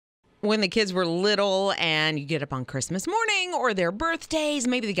when the kids were little and you get up on Christmas morning or their birthdays,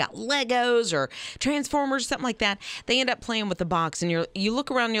 maybe they got Legos or Transformers, something like that. They end up playing with the box, and you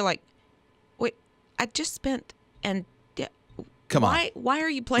look around and you're like, wait, I just spent, and Come on. Why are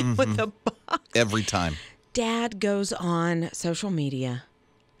you playing with the box? Every time. Dad goes on social media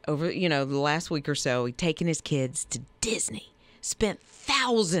over, the last week or so, taking his kids to Disney, spent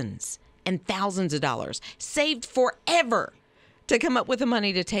thousands and thousands of dollars, saved forever to come up with the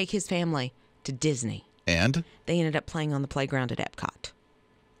money to take his family to Disney. And? They ended up playing on the playground at Epcot.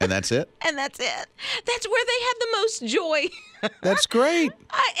 And that's it? And that's it. That's where they had the most joy. That's great.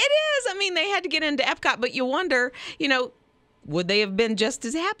 It is. I mean, they had to get into Epcot, but you wonder, would they have been just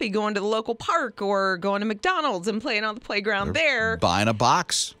as happy going to the local park or going to McDonald's and playing on the playground there? Buying a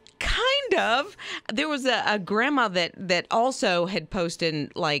box. Kind of. There was a grandma that also had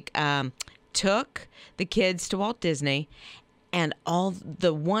posted, took the kids to Walt Disney, and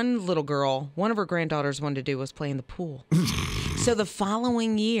the one little girl, one of her granddaughters wanted to do was play in the pool. So the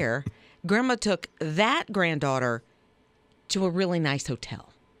following year, grandma took that granddaughter to a really nice hotel.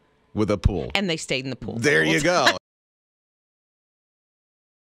 With a pool. And they stayed in the pool. There you go.